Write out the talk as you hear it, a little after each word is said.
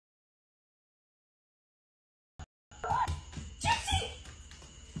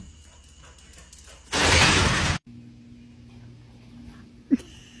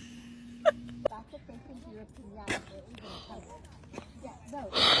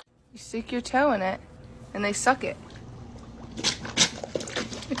You stick your toe in it, and they suck it.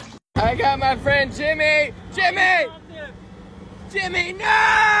 I got my friend Jimmy! Jimmy! Jimmy,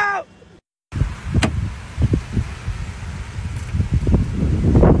 no!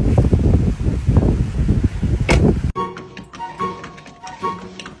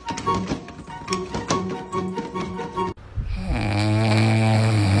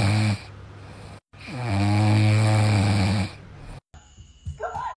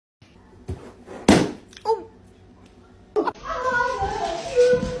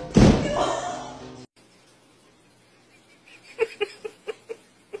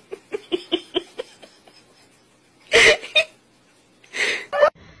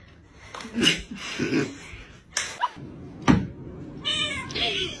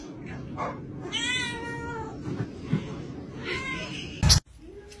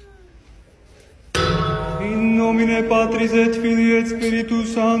 In nomine Patris et Filii et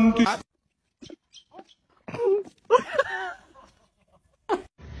Spiritus Sancti.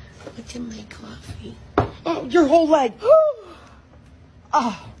 Look at my coffee. Oh, your whole leg.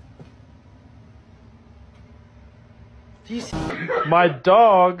 Oh. Do you see? My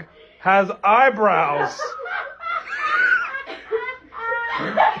dog has eyebrows.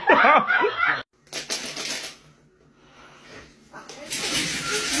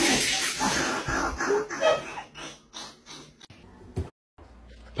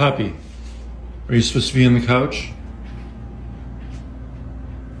 Puppy, are you supposed to be on the couch?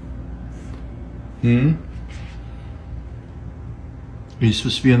 Are you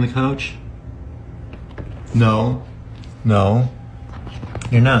supposed to be on the couch? No. No.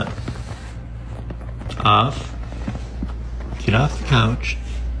 You're not. Off. Get off the couch.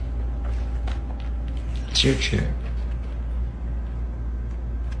 It's your chair.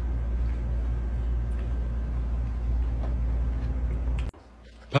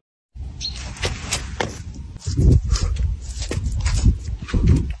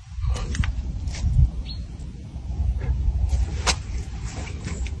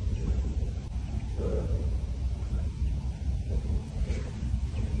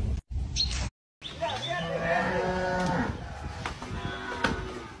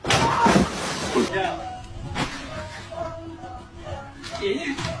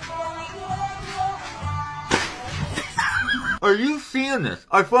 Are you seeing this?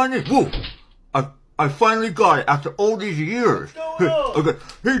 I finally, I finally got it after all these years. Hey, okay,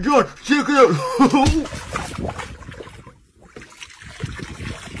 hey John, check it out.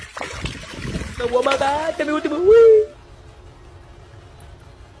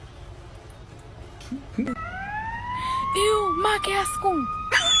 Ew, my casco.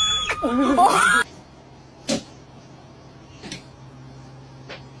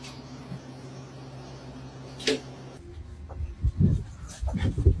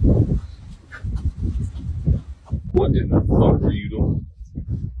 What in the fuck are you doing?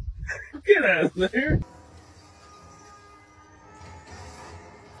 Get out of there.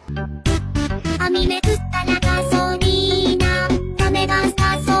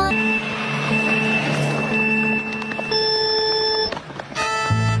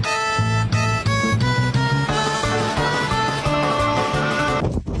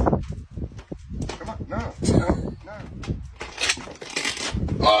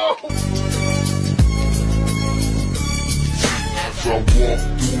 As I walk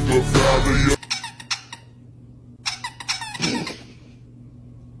through the valley of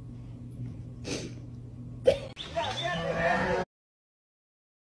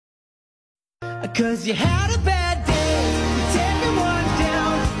Cause you had a bad day, you take everyone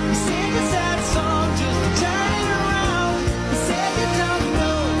down, you sing a sad song just to turn it around. You said you don't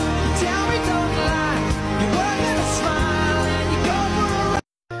know, you tell me don't lie, you were gonna smile and you go for a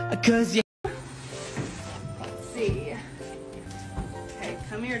ride. Cause you Let's see. Okay,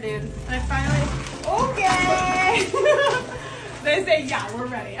 come here, dude. And I finally, okay. They say, yeah, we're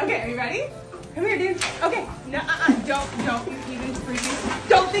ready. Okay, are you ready? Come here, dude. Okay. No, don't even freaking,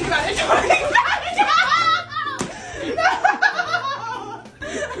 don't think about it. Don't think about it. No.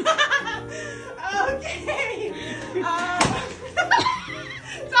 Okay. Darn.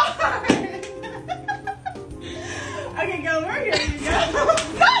 Okay, go over here. You go.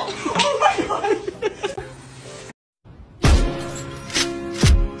 No. Oh my God.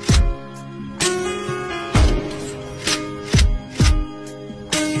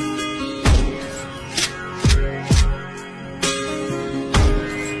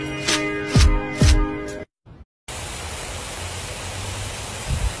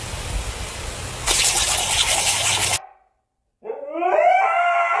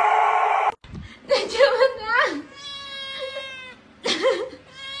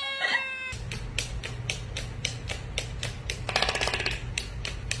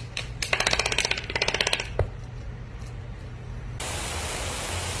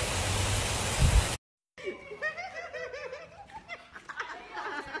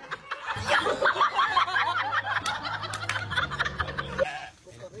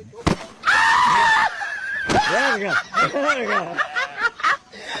 There we go. There we go.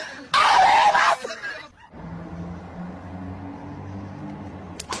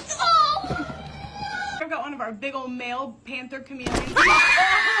 I've got one of our big old male panther chameleons. Oh,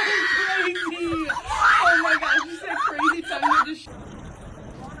 crazy! Oh my gosh, you said crazy tongue to just.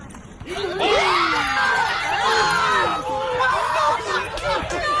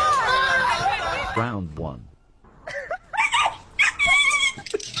 Round 1.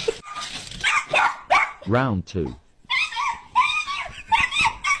 Round 2.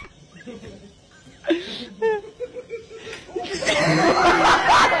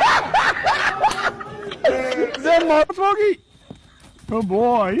 Is that Mark Smokey? Oh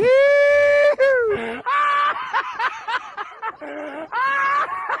boy.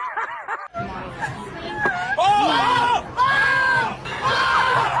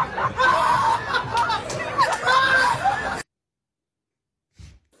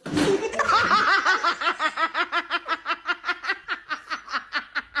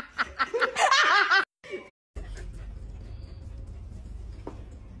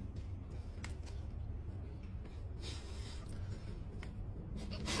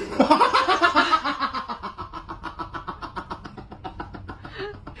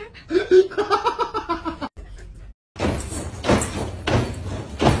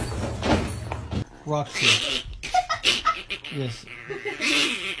 Roxy. Yes.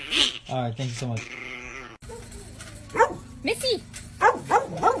 Alright, thank you so much. Missy!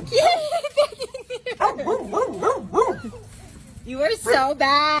 You were so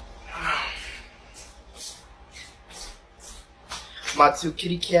bad. My 2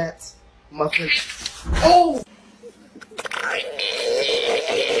 kitty cats. Muffin. Oh!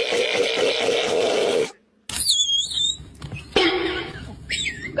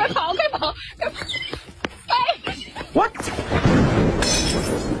 What? What?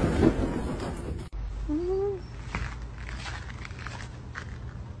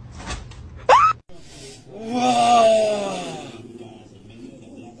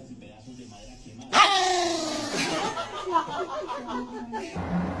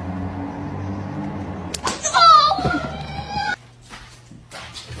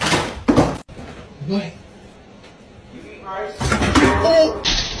 Oh!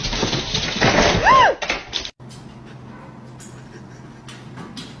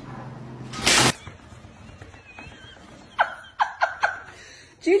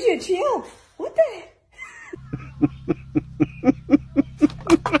 Juju, chill. What the?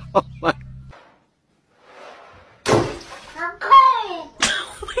 Oh my.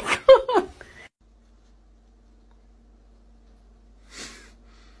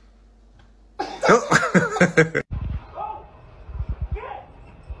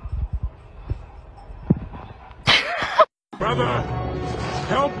 Brother,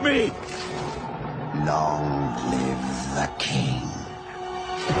 help me! Long live the king.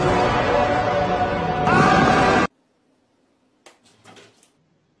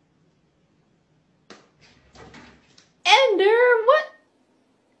 Ender, what?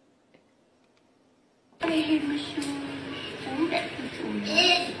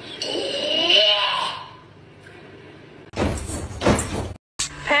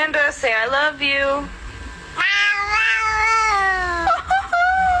 Panda, say I love you.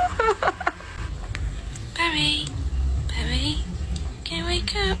 Baby, baby, can you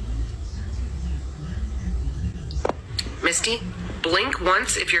wake up? Misty, blink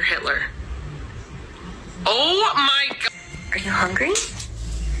once if you're Hitler. Oh my god! Are you hungry?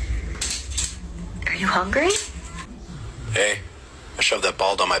 Are you hungry? Hey, I shoved that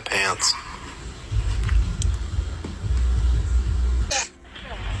ball down my pants.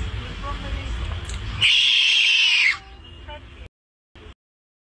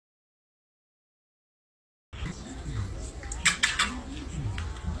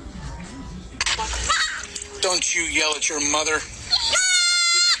 Don't you yell at your mother.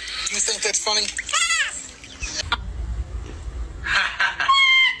 Do you think that's funny?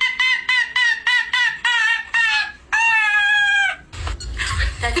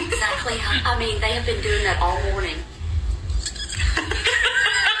 That's exactly how, I mean, they have been doing that all morning.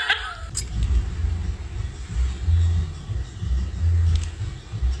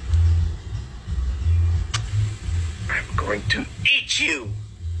 I'm going to eat you.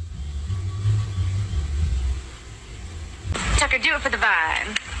 Tucker, do it for the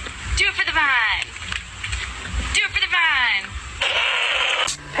vine. Do it for the vine. Do it for the vine.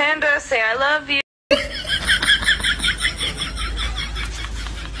 Panda, say I love you.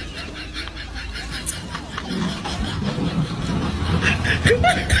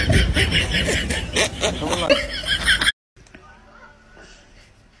 Do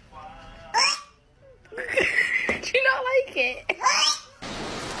you not like it?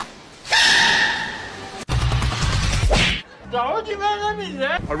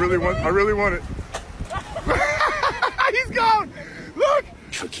 I really want it. He's gone! Look!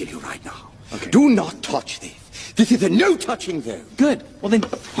 I shall kill you right now. Okay. Do not touch this. This is a no touching zone. Good. Well then.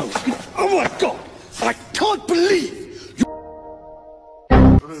 Oh my God! I can't believe you.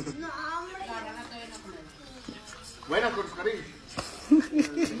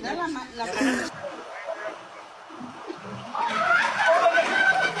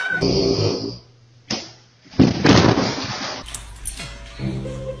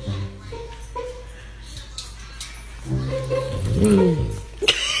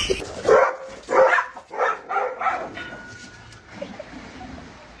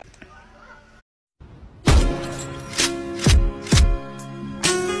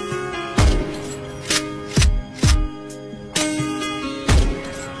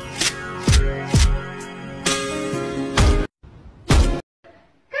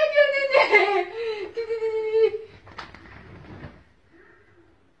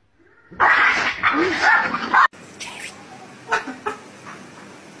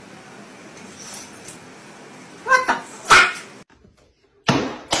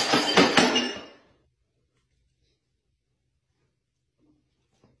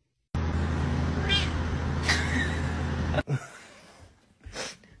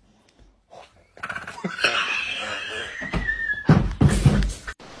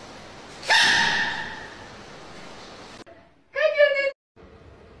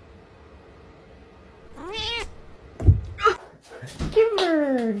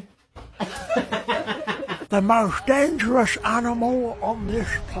 The most dangerous animal on this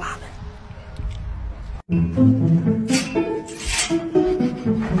planet.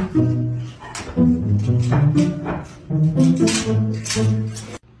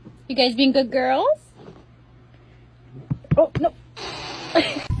 You guys being good girls? Oh, no.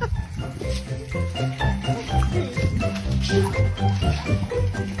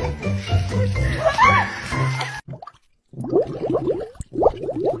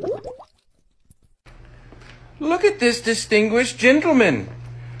 Look at this distinguished gentleman.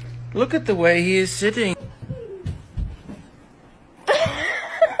 Look at the way he is sitting.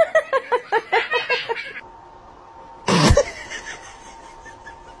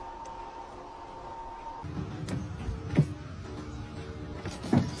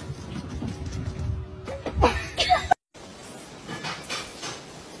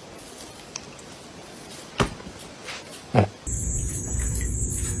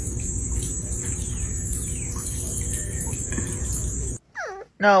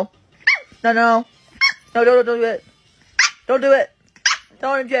 No. No, no. No, don't do it. Don't do it.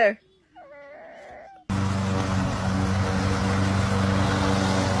 Don't in the chair.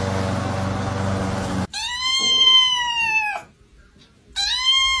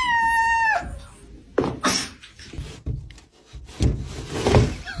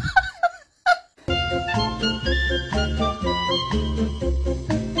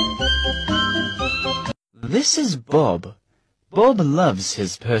 This is Bob. Bob loves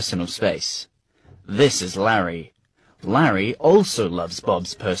his personal space. This is Larry. Larry also loves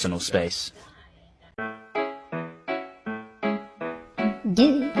Bob's personal space.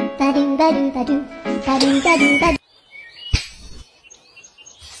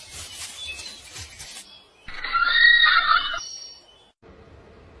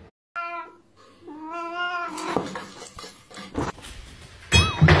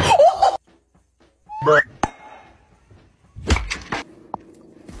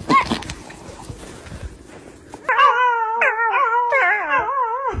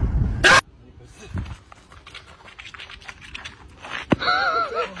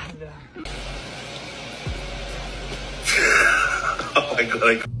 Oh my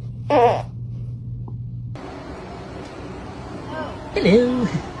God. Hello.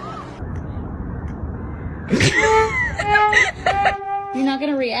 You're not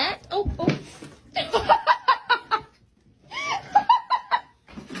gonna react? Oh, oh.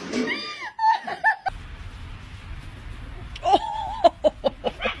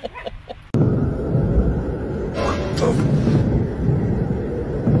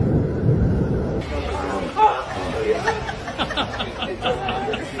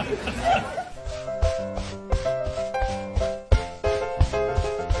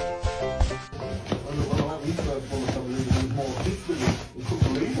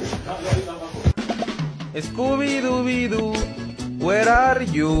 Scooby-Dooby-Doo, where are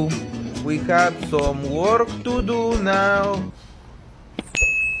you? We have some work to do now.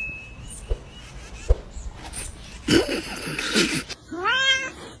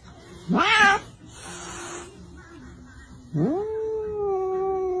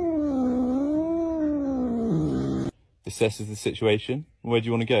 Assesses the situation. Where do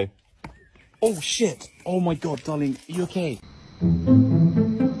you want to go? Oh shit! Oh my god, darling, are you okay?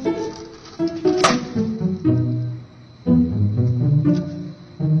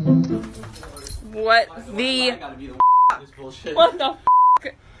 What the? What the?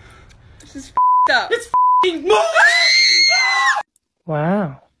 This is up. It's f***ing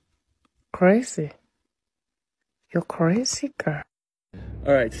Wow. Crazy. You're crazy, girl.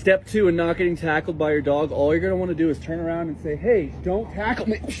 Alright, step 2 in not getting tackled by your dog. All you're gonna want to do is turn around and say, hey, don't tackle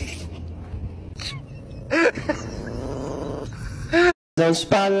me. Zone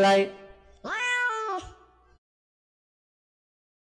spotlight.